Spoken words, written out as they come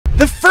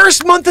The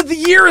first month of the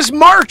year is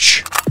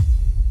March.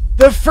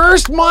 The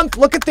first month,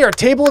 look at there,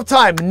 table of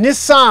time,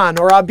 Nisan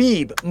or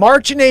Abib,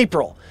 March and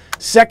April.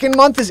 Second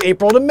month is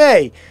April to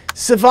May.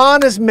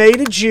 Sivan is May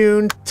to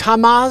June.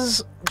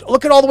 Tammuz,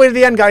 look at all the way to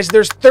the end, guys.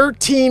 There's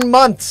 13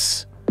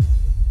 months.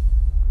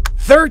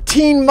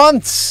 13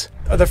 months.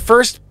 The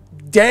first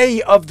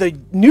day of the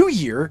new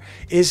year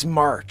is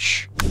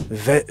March.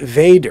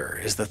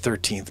 Vader is the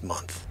 13th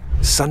month.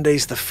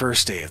 Sunday's the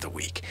first day of the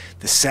week.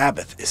 The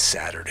Sabbath is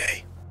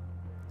Saturday.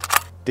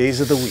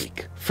 Days of the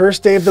week.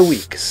 First day of the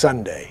week,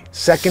 Sunday.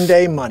 Second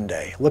day,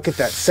 Monday. Look at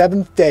that.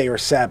 Seventh day or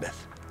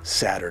Sabbath,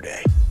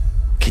 Saturday.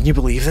 Can you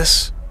believe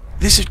this?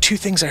 These are two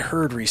things I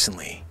heard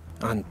recently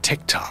on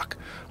TikTok.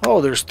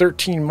 Oh, there's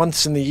 13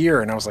 months in the year.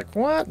 And I was like,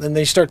 what? And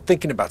they start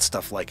thinking about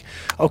stuff like,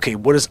 okay,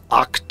 what does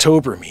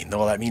October mean?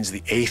 Well, that means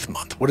the 8th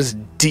month. What does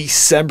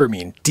December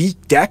mean?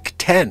 Dec,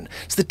 10.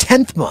 It's the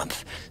 10th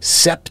month.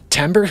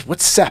 September,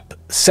 what's Sep?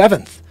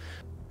 7th.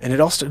 And it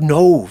also,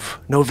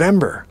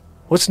 November.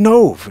 What's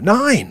Nov?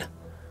 9.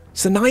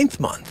 It's the 9th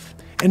month.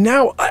 And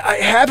now I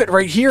have it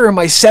right here in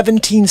my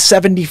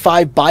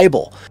 1775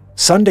 Bible.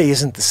 Sunday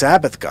isn't the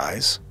Sabbath,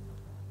 guys.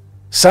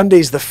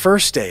 Sunday's the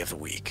first day of the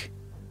week.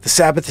 The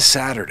Sabbath is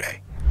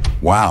Saturday.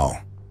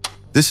 Wow.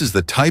 This is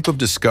the type of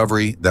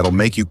discovery that'll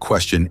make you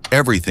question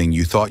everything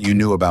you thought you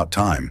knew about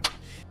time.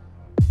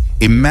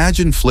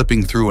 Imagine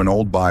flipping through an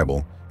old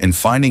Bible and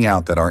finding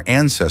out that our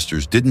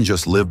ancestors didn't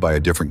just live by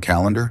a different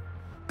calendar,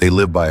 they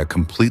lived by a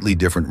completely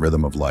different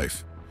rhythm of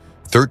life.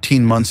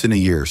 13 months in a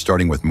year,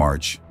 starting with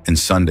March, and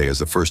Sunday as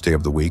the first day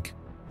of the week.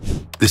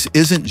 This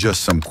isn't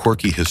just some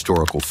quirky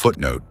historical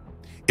footnote.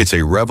 It's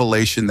a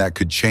revelation that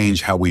could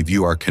change how we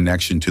view our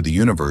connection to the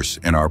universe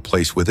and our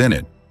place within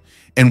it.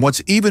 And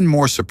what's even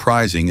more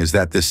surprising is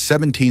that this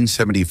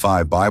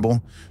 1775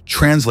 Bible,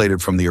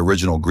 translated from the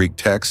original Greek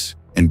text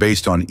and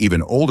based on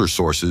even older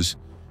sources,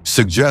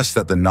 suggests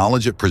that the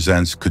knowledge it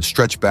presents could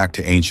stretch back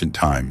to ancient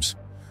times,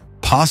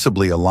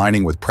 possibly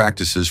aligning with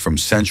practices from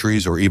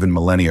centuries or even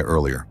millennia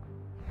earlier.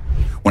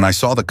 When I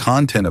saw the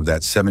content of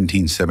that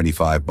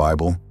 1775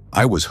 Bible,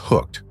 I was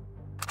hooked.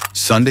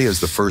 Sunday is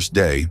the first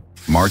day,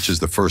 March is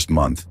the first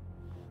month.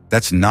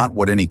 That's not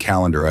what any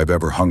calendar I've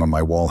ever hung on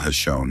my wall has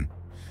shown.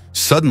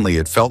 Suddenly,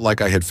 it felt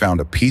like I had found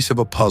a piece of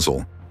a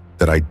puzzle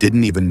that I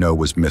didn't even know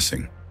was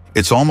missing.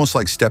 It's almost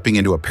like stepping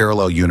into a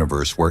parallel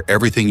universe where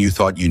everything you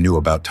thought you knew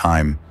about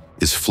time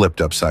is flipped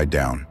upside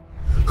down.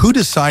 Who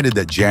decided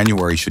that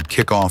January should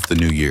kick off the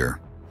new year?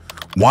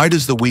 Why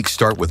does the week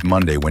start with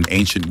Monday when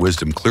ancient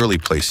wisdom clearly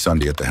placed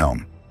Sunday at the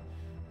helm?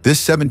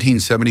 This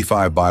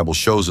 1775 Bible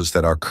shows us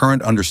that our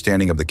current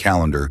understanding of the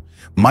calendar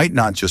might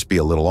not just be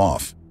a little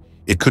off.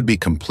 It could be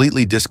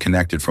completely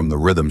disconnected from the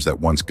rhythms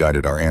that once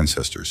guided our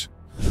ancestors.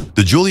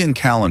 The Julian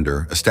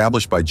calendar,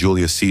 established by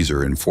Julius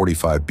Caesar in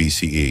 45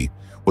 BCE,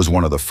 was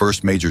one of the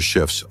first major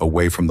shifts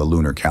away from the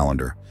lunar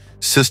calendar,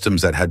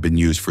 systems that had been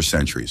used for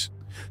centuries.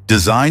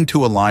 Designed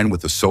to align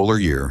with the solar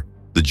year,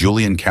 the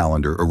Julian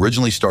calendar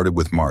originally started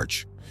with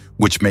March,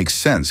 which makes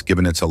sense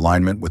given its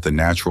alignment with the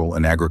natural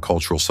and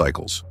agricultural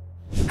cycles.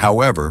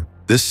 However,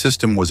 this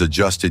system was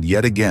adjusted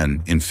yet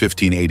again in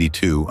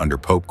 1582 under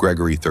Pope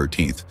Gregory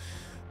XIII,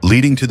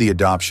 leading to the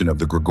adoption of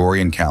the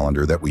Gregorian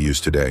calendar that we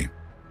use today.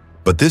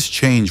 But this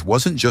change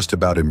wasn't just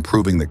about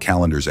improving the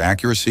calendar's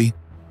accuracy.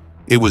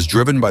 It was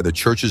driven by the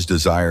Church's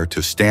desire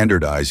to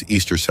standardize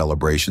Easter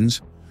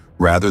celebrations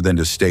rather than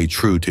to stay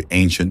true to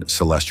ancient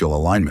celestial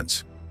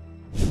alignments.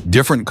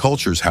 Different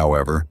cultures,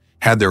 however,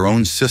 had their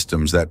own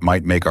systems that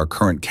might make our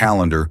current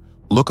calendar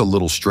look a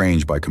little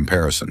strange by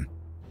comparison.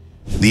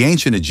 The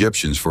ancient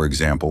Egyptians, for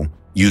example,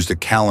 used a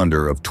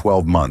calendar of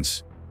 12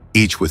 months,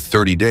 each with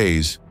 30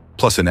 days,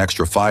 plus an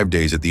extra 5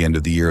 days at the end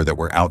of the year that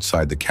were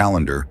outside the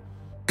calendar,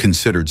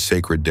 considered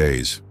sacred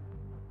days.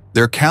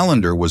 Their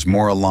calendar was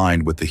more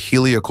aligned with the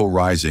heliacal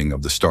rising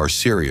of the star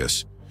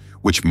Sirius,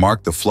 which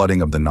marked the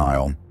flooding of the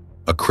Nile,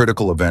 a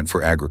critical event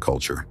for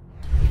agriculture.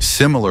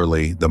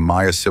 Similarly, the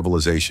Maya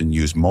civilization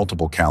used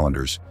multiple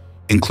calendars,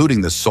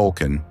 including the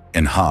Solcan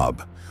and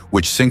Hab,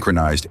 which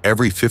synchronized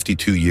every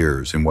 52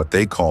 years in what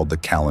they called the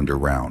calendar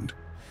round.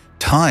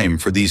 Time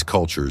for these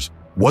cultures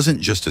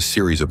wasn't just a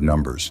series of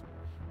numbers.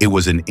 It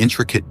was an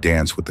intricate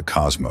dance with the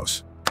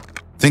cosmos.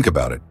 Think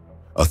about it,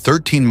 a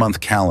 13-month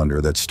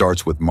calendar that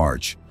starts with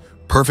March,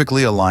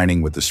 perfectly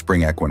aligning with the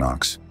spring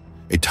equinox,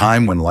 a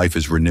time when life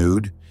is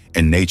renewed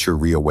and nature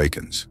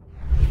reawakens.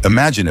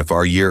 Imagine if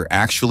our year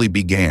actually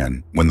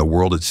began when the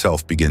world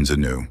itself begins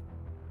anew.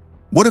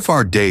 What if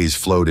our days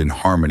flowed in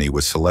harmony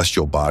with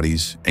celestial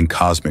bodies and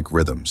cosmic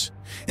rhythms,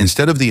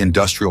 instead of the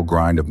industrial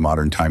grind of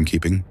modern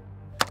timekeeping?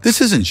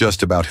 This isn't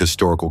just about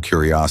historical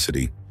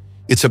curiosity.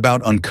 It's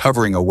about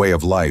uncovering a way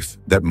of life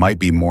that might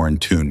be more in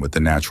tune with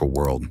the natural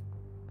world.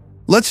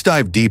 Let's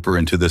dive deeper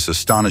into this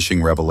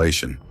astonishing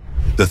revelation.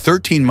 The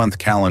 13-month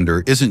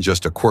calendar isn't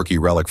just a quirky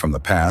relic from the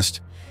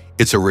past.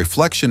 It's a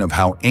reflection of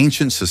how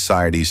ancient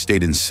societies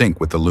stayed in sync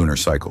with the lunar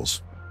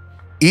cycles.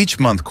 Each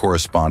month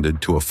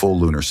corresponded to a full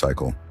lunar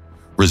cycle,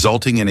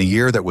 resulting in a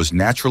year that was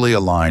naturally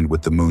aligned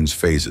with the moon's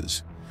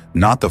phases,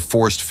 not the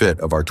forced fit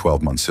of our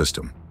 12-month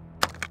system.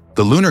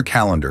 The lunar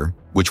calendar,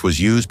 which was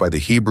used by the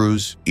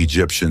Hebrews,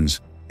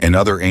 Egyptians, and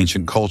other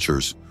ancient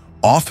cultures,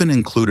 often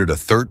included a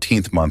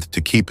 13th month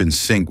to keep in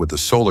sync with the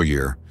solar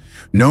year,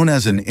 known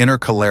as an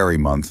intercalary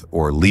month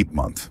or leap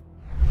month.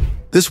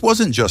 This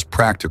wasn't just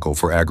practical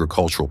for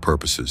agricultural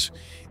purposes.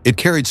 It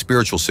carried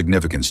spiritual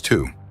significance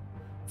too.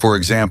 For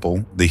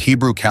example, the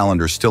Hebrew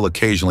calendar still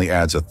occasionally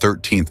adds a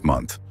 13th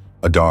month,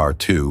 Adar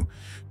 2,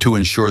 to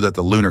ensure that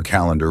the lunar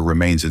calendar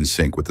remains in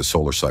sync with the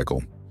solar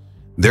cycle,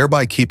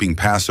 thereby keeping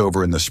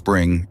Passover in the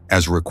spring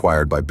as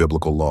required by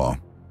biblical law.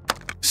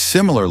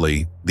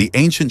 Similarly, the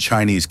ancient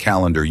Chinese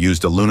calendar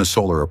used a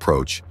lunisolar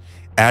approach,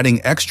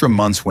 adding extra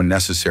months when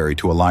necessary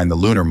to align the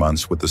lunar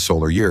months with the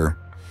solar year,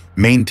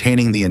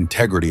 maintaining the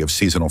integrity of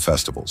seasonal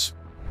festivals.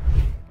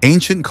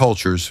 Ancient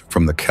cultures,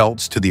 from the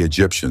Celts to the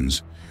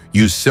Egyptians,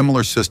 used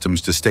similar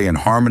systems to stay in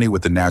harmony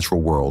with the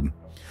natural world,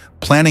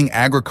 planning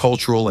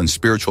agricultural and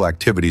spiritual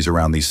activities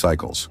around these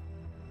cycles.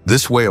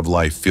 This way of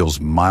life feels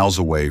miles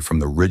away from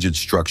the rigid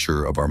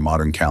structure of our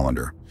modern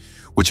calendar,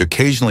 which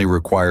occasionally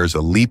requires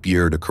a leap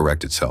year to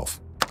correct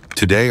itself.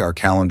 Today, our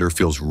calendar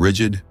feels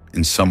rigid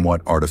and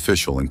somewhat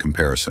artificial in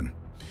comparison.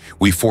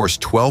 We force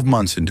 12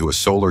 months into a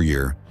solar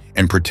year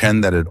and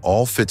pretend that it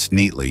all fits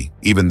neatly,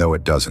 even though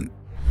it doesn't.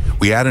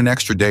 We add an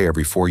extra day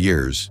every 4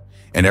 years,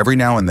 and every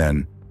now and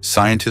then,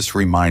 scientists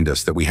remind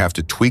us that we have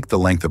to tweak the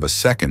length of a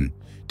second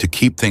to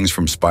keep things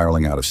from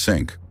spiraling out of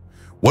sync.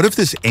 What if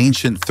this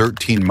ancient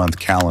 13-month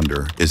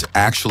calendar is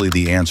actually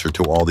the answer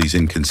to all these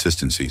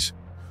inconsistencies?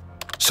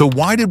 So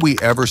why did we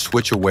ever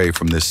switch away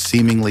from this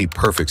seemingly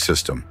perfect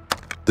system?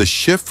 The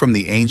shift from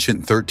the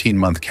ancient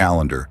 13-month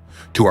calendar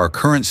to our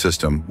current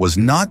system was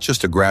not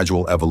just a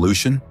gradual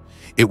evolution,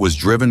 it was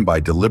driven by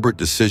deliberate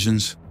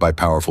decisions by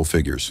powerful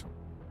figures.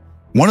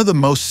 One of the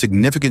most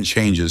significant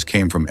changes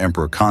came from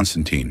Emperor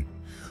Constantine,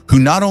 who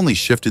not only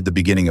shifted the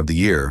beginning of the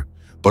year,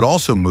 but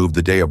also moved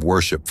the day of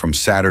worship from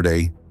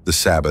Saturday, the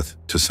Sabbath,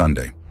 to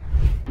Sunday.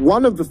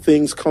 One of the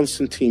things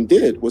Constantine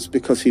did was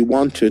because he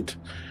wanted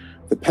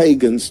the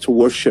pagans to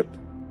worship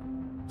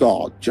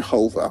God,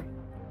 Jehovah,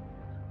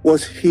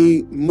 was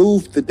he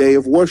moved the day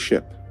of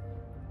worship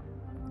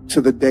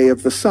to the day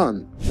of the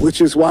sun,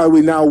 which is why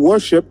we now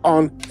worship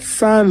on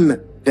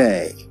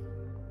Sunday.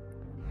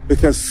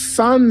 Because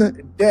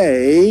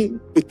Sunday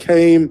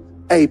became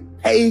a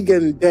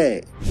pagan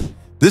day.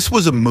 This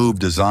was a move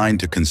designed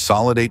to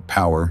consolidate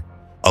power,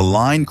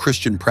 align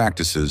Christian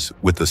practices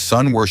with the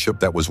sun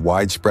worship that was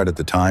widespread at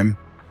the time,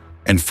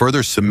 and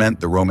further cement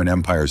the Roman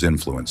Empire's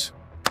influence.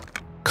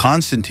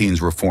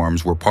 Constantine's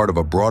reforms were part of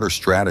a broader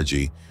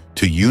strategy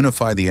to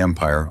unify the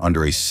empire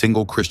under a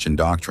single Christian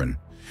doctrine,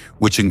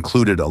 which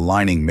included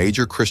aligning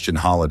major Christian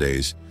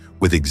holidays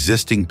with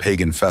existing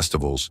pagan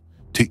festivals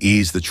to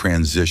ease the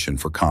transition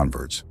for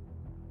converts.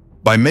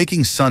 By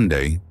making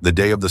Sunday, the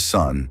day of the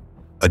sun,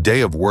 a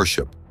day of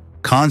worship,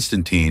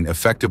 Constantine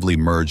effectively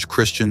merged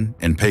Christian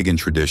and pagan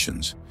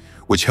traditions,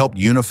 which helped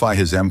unify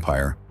his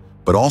empire,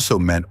 but also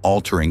meant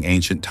altering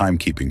ancient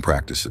timekeeping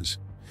practices.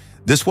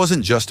 This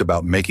wasn't just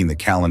about making the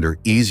calendar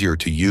easier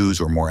to use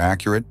or more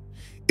accurate,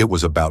 it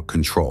was about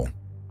control.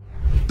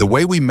 The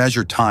way we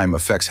measure time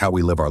affects how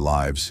we live our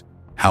lives,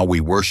 how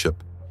we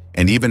worship,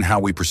 and even how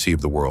we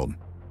perceive the world.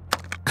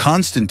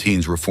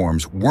 Constantine's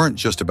reforms weren't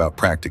just about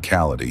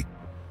practicality.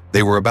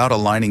 They were about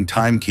aligning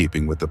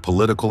timekeeping with the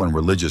political and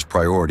religious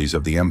priorities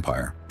of the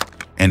empire.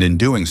 And in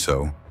doing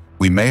so,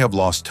 we may have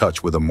lost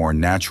touch with a more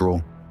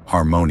natural,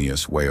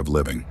 harmonious way of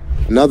living.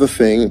 Another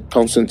thing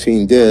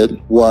Constantine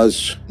did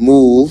was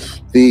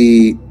move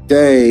the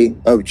day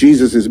of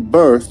Jesus'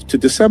 birth to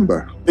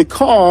December,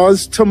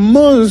 because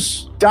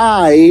Tammuz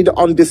died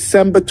on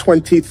December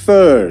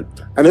 23rd.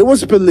 And it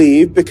was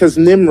believed, because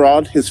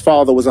Nimrod, his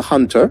father, was a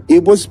hunter,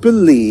 it was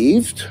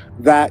believed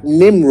that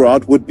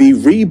Nimrod would be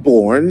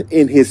reborn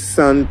in his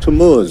son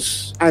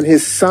Tammuz. And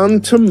his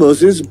son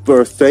Tammuz's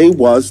birthday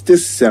was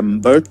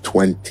December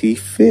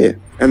 25th.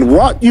 And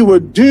what you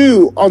would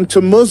do on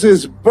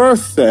Tammuz's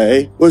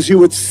birthday was you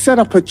would set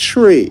up a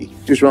tree.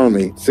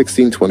 Deuteronomy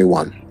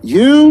 16:21.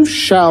 You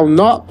shall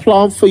not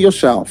plant for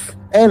yourself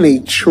any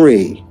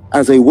tree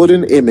as a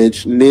wooden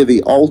image near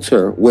the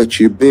altar which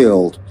you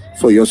build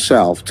for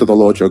yourself to the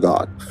Lord your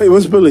God. It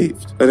was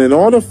believed that in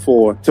order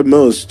for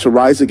Tammuz to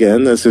rise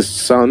again as his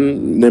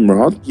son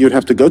Nimrod, you'd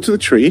have to go to the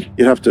tree,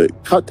 you'd have to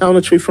cut down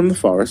a tree from the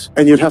forest,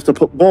 and you'd have to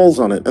put balls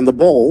on it. And the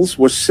balls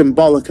were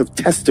symbolic of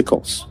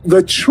testicles.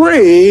 The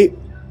tree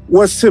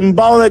was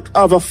symbolic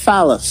of a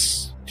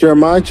phallus.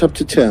 Jeremiah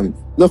chapter 10.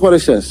 Look what it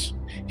says.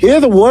 Hear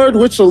the word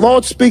which the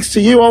Lord speaks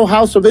to you, O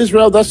house of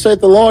Israel. Thus saith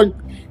the Lord.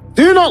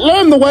 Do not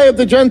learn the way of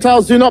the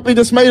Gentiles. Do not be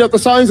dismayed at the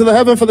signs of the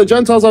heaven, for the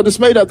Gentiles are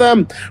dismayed at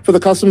them. For the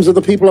customs of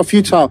the people are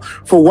futile.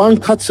 For one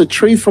cuts a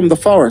tree from the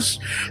forest,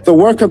 the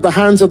work of the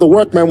hands of the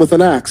workman with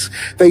an axe.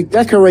 They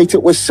decorate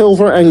it with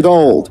silver and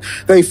gold.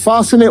 They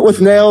fasten it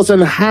with nails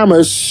and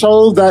hammers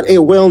so that it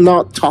will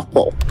not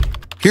topple.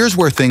 Here's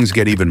where things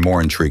get even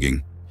more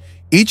intriguing.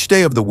 Each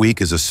day of the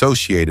week is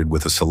associated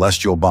with a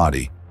celestial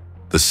body: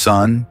 the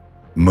sun,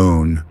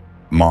 moon,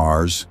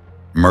 Mars,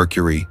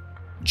 Mercury,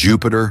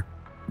 Jupiter,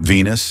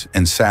 Venus,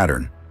 and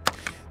Saturn.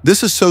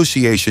 This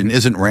association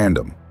isn't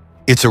random.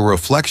 It's a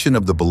reflection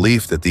of the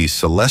belief that these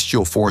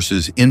celestial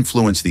forces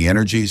influence the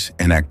energies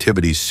and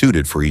activities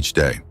suited for each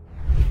day.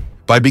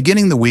 By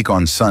beginning the week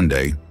on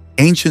Sunday,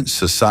 ancient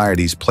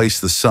societies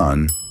placed the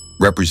sun,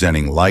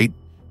 representing light,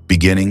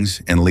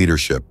 beginnings, and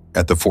leadership,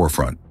 at the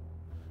forefront.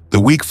 The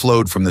week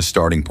flowed from this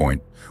starting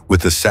point,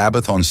 with the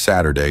Sabbath on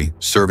Saturday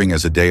serving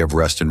as a day of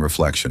rest and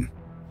reflection.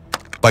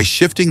 By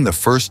shifting the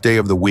first day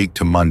of the week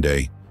to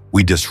Monday,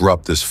 we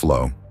disrupt this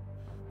flow.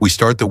 We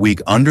start the week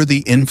under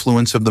the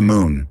influence of the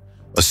moon,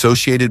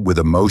 associated with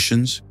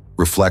emotions,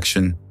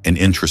 reflection, and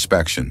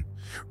introspection,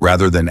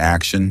 rather than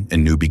action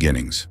and new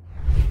beginnings.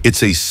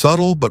 It's a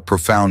subtle but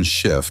profound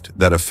shift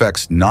that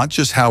affects not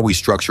just how we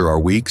structure our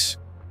weeks,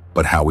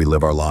 but how we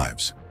live our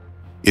lives.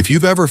 If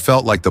you've ever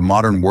felt like the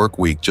modern work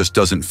week just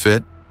doesn't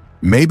fit,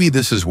 maybe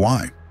this is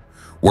why.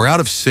 We're out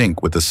of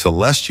sync with the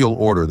celestial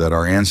order that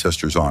our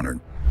ancestors honored.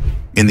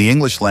 In the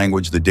English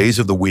language, the days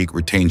of the week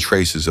retain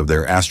traces of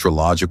their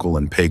astrological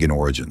and pagan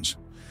origins.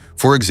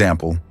 For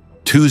example,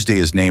 Tuesday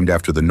is named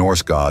after the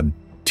Norse god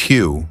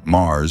Tu,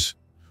 Mars,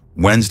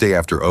 Wednesday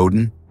after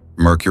Odin,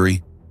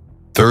 Mercury,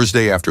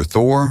 Thursday after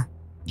Thor,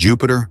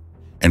 Jupiter,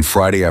 and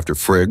Friday after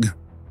Frigg,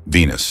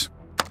 Venus.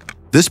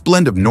 This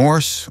blend of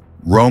Norse,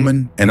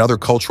 Roman, and other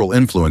cultural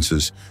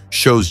influences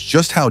shows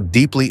just how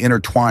deeply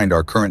intertwined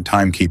our current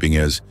timekeeping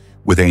is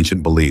with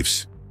ancient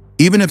beliefs,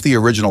 even if the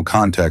original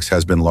context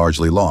has been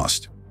largely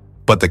lost.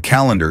 But the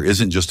calendar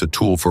isn't just a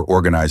tool for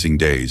organizing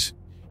days,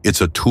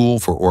 it's a tool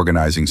for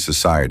organizing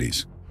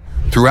societies.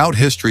 Throughout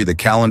history, the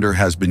calendar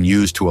has been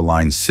used to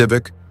align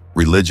civic,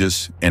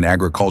 religious, and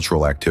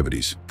agricultural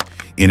activities.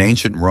 In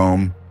ancient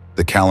Rome,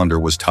 the calendar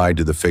was tied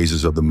to the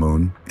phases of the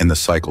moon and the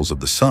cycles of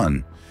the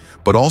sun,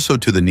 but also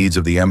to the needs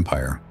of the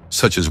empire,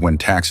 such as when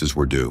taxes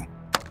were due.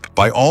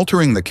 By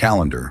altering the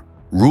calendar,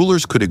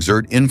 rulers could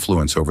exert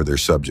influence over their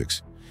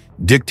subjects,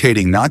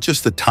 dictating not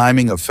just the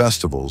timing of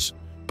festivals,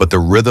 but the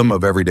rhythm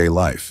of everyday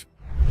life.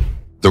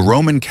 The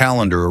Roman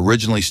calendar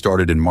originally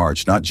started in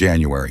March, not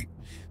January.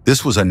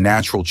 This was a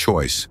natural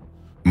choice.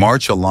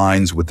 March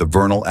aligns with the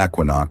vernal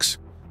equinox,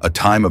 a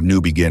time of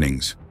new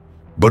beginnings.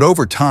 But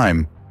over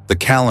time, the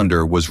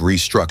calendar was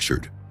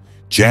restructured.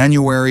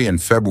 January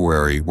and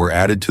February were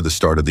added to the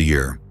start of the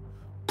year,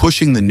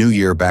 pushing the new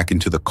year back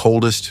into the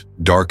coldest,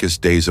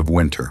 darkest days of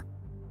winter.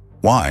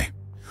 Why?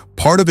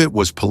 Part of it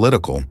was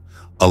political.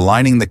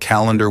 Aligning the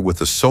calendar with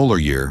the solar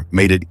year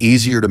made it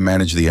easier to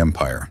manage the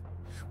empire.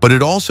 But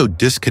it also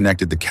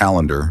disconnected the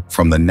calendar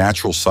from the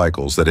natural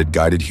cycles that had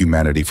guided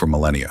humanity for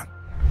millennia.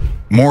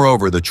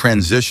 Moreover, the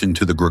transition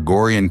to the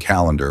Gregorian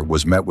calendar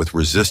was met with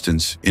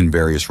resistance in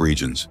various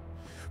regions.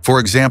 For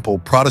example,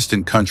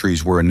 Protestant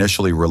countries were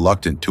initially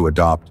reluctant to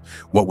adopt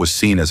what was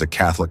seen as a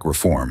Catholic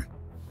reform.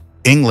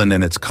 England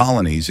and its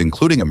colonies,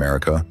 including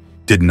America,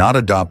 did not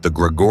adopt the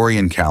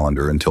Gregorian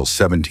calendar until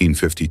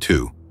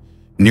 1752,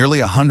 nearly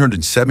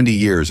 170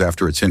 years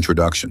after its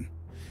introduction.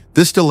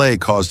 This delay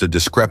caused a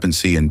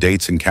discrepancy in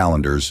dates and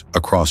calendars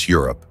across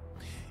Europe,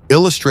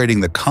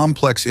 illustrating the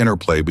complex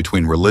interplay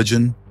between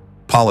religion,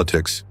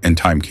 politics, and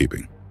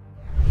timekeeping.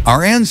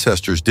 Our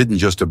ancestors didn't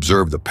just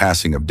observe the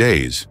passing of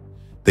days,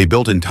 they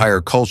built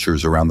entire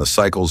cultures around the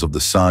cycles of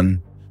the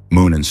sun,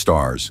 moon, and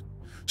stars.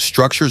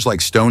 Structures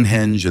like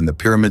Stonehenge and the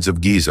pyramids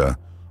of Giza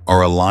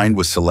are aligned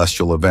with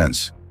celestial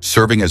events,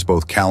 serving as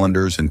both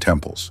calendars and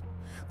temples.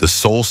 The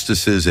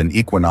solstices and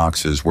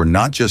equinoxes were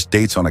not just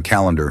dates on a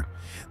calendar,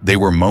 they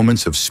were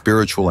moments of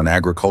spiritual and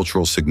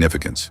agricultural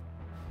significance.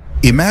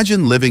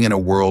 Imagine living in a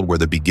world where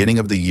the beginning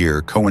of the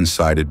year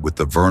coincided with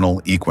the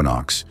vernal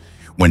equinox,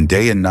 when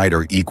day and night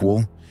are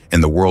equal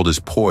and the world is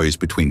poised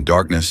between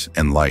darkness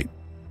and light.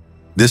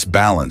 This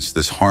balance,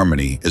 this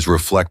harmony, is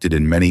reflected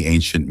in many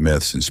ancient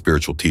myths and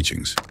spiritual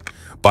teachings.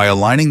 By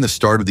aligning the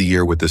start of the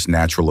year with this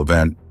natural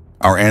event,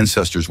 our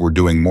ancestors were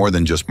doing more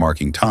than just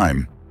marking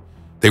time.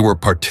 They were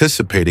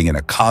participating in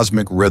a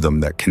cosmic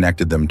rhythm that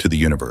connected them to the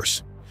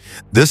universe.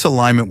 This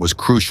alignment was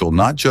crucial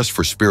not just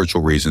for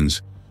spiritual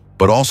reasons,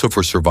 but also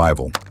for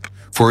survival.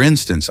 For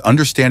instance,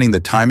 understanding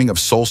the timing of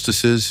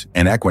solstices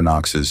and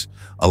equinoxes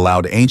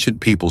allowed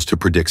ancient peoples to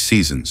predict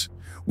seasons,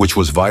 which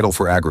was vital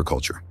for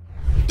agriculture.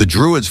 The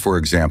Druids, for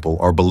example,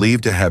 are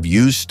believed to have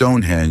used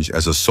Stonehenge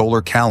as a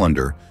solar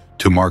calendar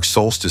to mark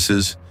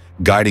solstices,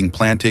 guiding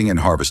planting and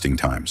harvesting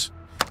times.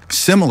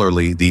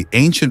 Similarly, the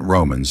ancient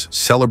Romans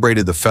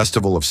celebrated the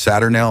festival of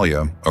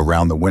Saturnalia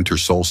around the winter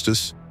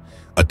solstice,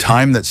 a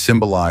time that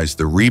symbolized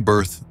the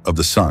rebirth of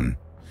the sun,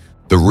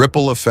 the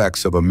ripple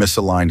effects of a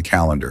misaligned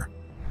calendar.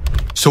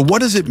 So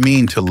what does it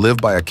mean to live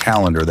by a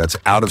calendar that's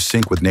out of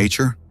sync with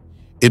nature?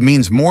 It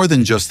means more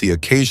than just the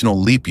occasional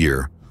leap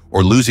year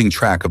or losing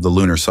track of the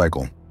lunar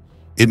cycle.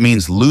 It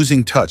means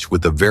losing touch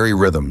with the very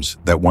rhythms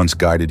that once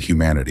guided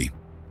humanity.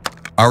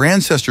 Our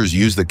ancestors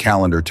used the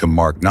calendar to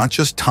mark not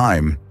just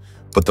time,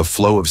 but the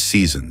flow of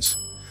seasons,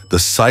 the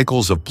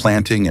cycles of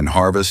planting and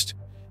harvest,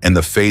 and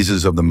the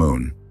phases of the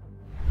moon.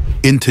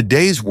 In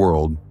today's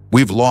world,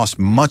 we've lost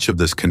much of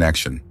this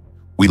connection.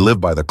 We live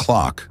by the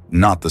clock,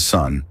 not the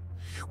sun.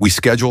 We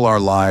schedule our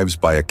lives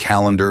by a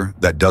calendar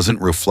that doesn't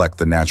reflect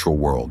the natural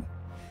world.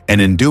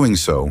 And in doing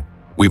so,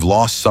 we've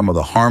lost some of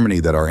the harmony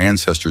that our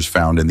ancestors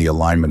found in the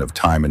alignment of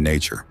time and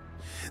nature.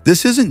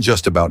 This isn't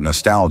just about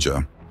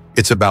nostalgia.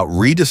 It's about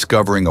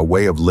rediscovering a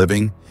way of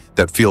living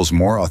that feels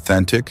more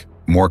authentic,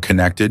 more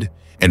connected,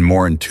 and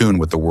more in tune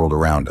with the world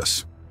around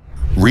us.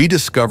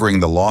 Rediscovering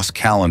the lost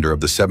calendar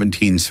of the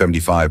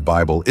 1775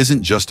 Bible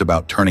isn't just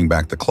about turning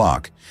back the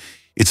clock.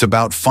 It's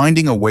about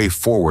finding a way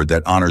forward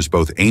that honors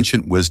both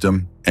ancient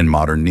wisdom and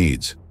modern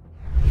needs.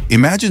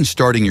 Imagine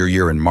starting your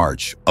year in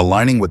March,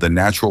 aligning with the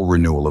natural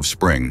renewal of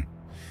spring.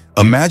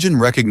 Imagine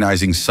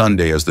recognizing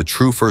Sunday as the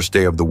true first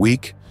day of the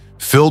week,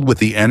 filled with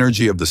the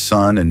energy of the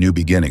sun and new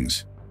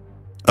beginnings.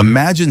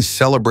 Imagine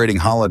celebrating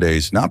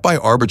holidays not by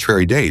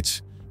arbitrary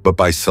dates, but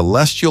by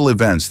celestial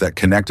events that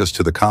connect us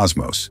to the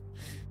cosmos.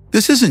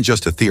 This isn't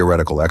just a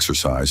theoretical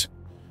exercise.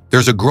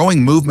 There's a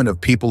growing movement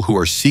of people who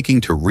are seeking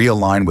to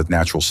realign with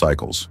natural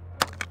cycles.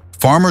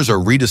 Farmers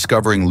are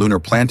rediscovering lunar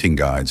planting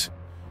guides.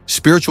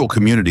 Spiritual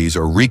communities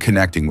are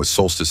reconnecting with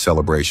solstice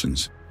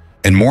celebrations.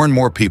 And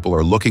more people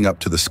are looking up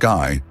to the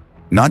sky,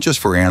 not just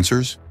for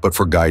answers, but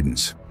for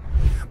guidance.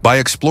 By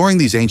exploring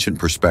these ancient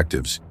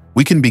perspectives,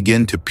 we can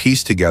begin to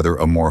piece together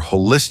a more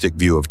holistic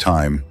view of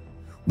time,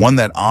 one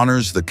that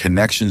honors the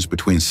connections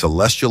between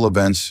celestial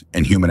events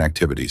and human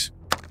activities.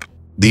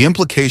 The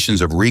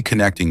implications of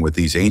reconnecting with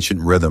these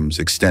ancient rhythms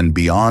extend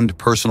beyond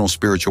personal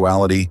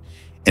spirituality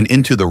and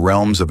into the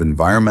realms of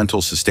environmental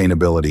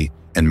sustainability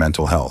and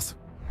mental health.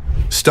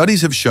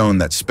 Studies have shown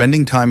that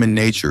spending time in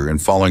nature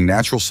and following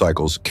natural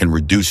cycles can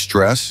reduce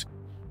stress,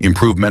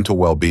 improve mental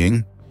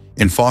well-being,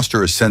 and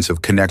foster a sense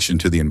of connection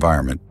to the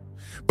environment.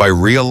 By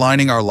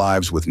realigning our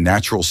lives with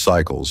natural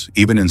cycles,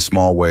 even in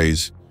small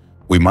ways,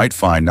 we might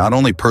find not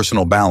only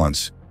personal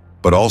balance,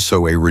 but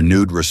also a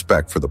renewed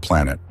respect for the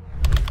planet.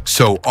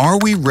 So, are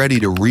we ready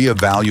to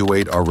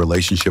reevaluate our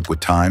relationship with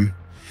time?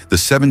 The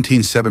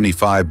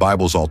 1775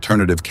 Bible's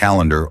alternative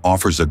calendar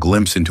offers a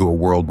glimpse into a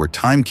world where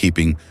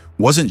timekeeping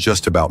wasn't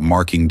just about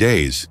marking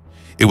days,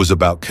 it was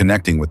about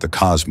connecting with the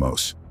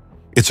cosmos.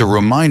 It's a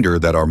reminder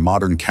that our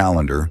modern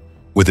calendar,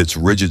 with its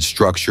rigid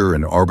structure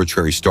and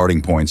arbitrary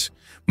starting points,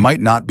 might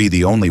not be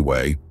the only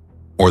way,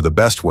 or the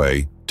best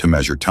way, to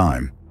measure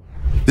time.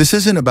 This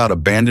isn't about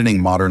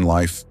abandoning modern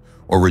life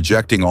or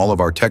rejecting all of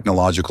our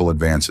technological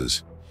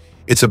advances.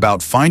 It's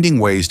about finding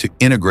ways to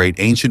integrate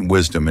ancient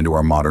wisdom into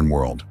our modern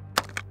world.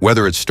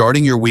 Whether it's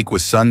starting your week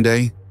with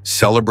Sunday,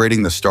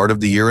 celebrating the start of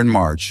the year in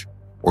March,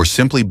 or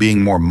simply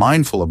being more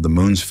mindful of the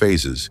moon's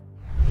phases,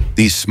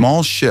 these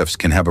small shifts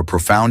can have a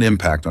profound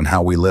impact on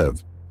how we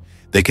live.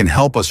 They can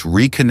help us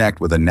reconnect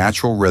with a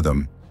natural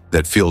rhythm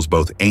that feels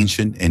both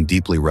ancient and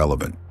deeply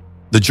relevant.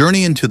 The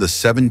journey into the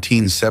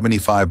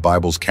 1775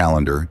 Bible's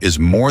calendar is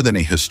more than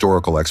a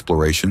historical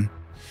exploration.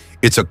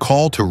 It's a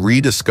call to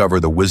rediscover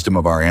the wisdom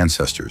of our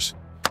ancestors.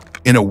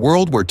 In a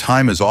world where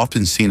time is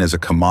often seen as a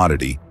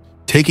commodity,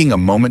 taking a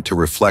moment to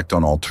reflect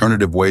on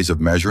alternative ways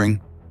of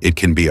measuring, it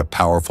can be a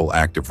powerful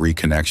act of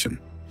reconnection.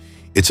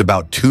 It's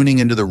about tuning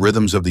into the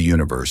rhythms of the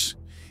universe,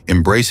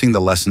 embracing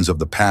the lessons of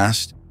the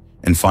past,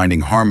 and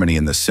finding harmony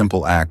in the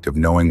simple act of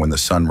knowing when the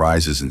sun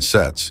rises and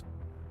sets,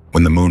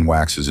 when the moon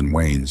waxes and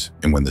wanes,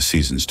 and when the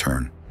seasons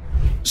turn.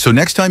 So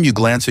next time you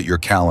glance at your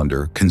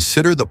calendar,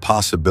 consider the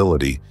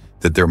possibility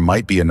that there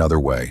might be another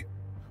way,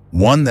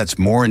 one that's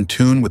more in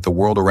tune with the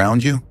world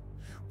around you.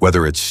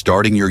 Whether it's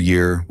starting your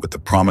year with the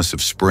promise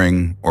of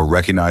spring or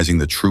recognizing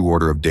the true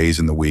order of days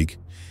in the week,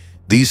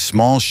 these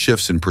small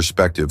shifts in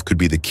perspective could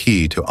be the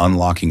key to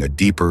unlocking a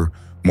deeper,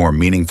 more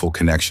meaningful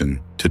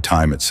connection to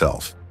time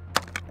itself.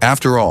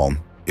 After all,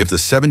 if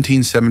the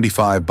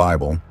 1775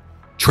 Bible,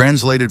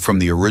 translated from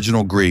the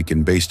original Greek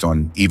and based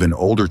on even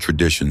older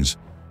traditions,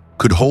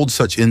 could hold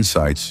such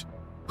insights,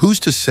 who's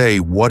to say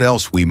what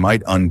else we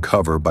might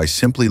uncover by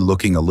simply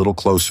looking a little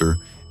closer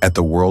at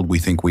the world we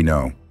think we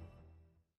know?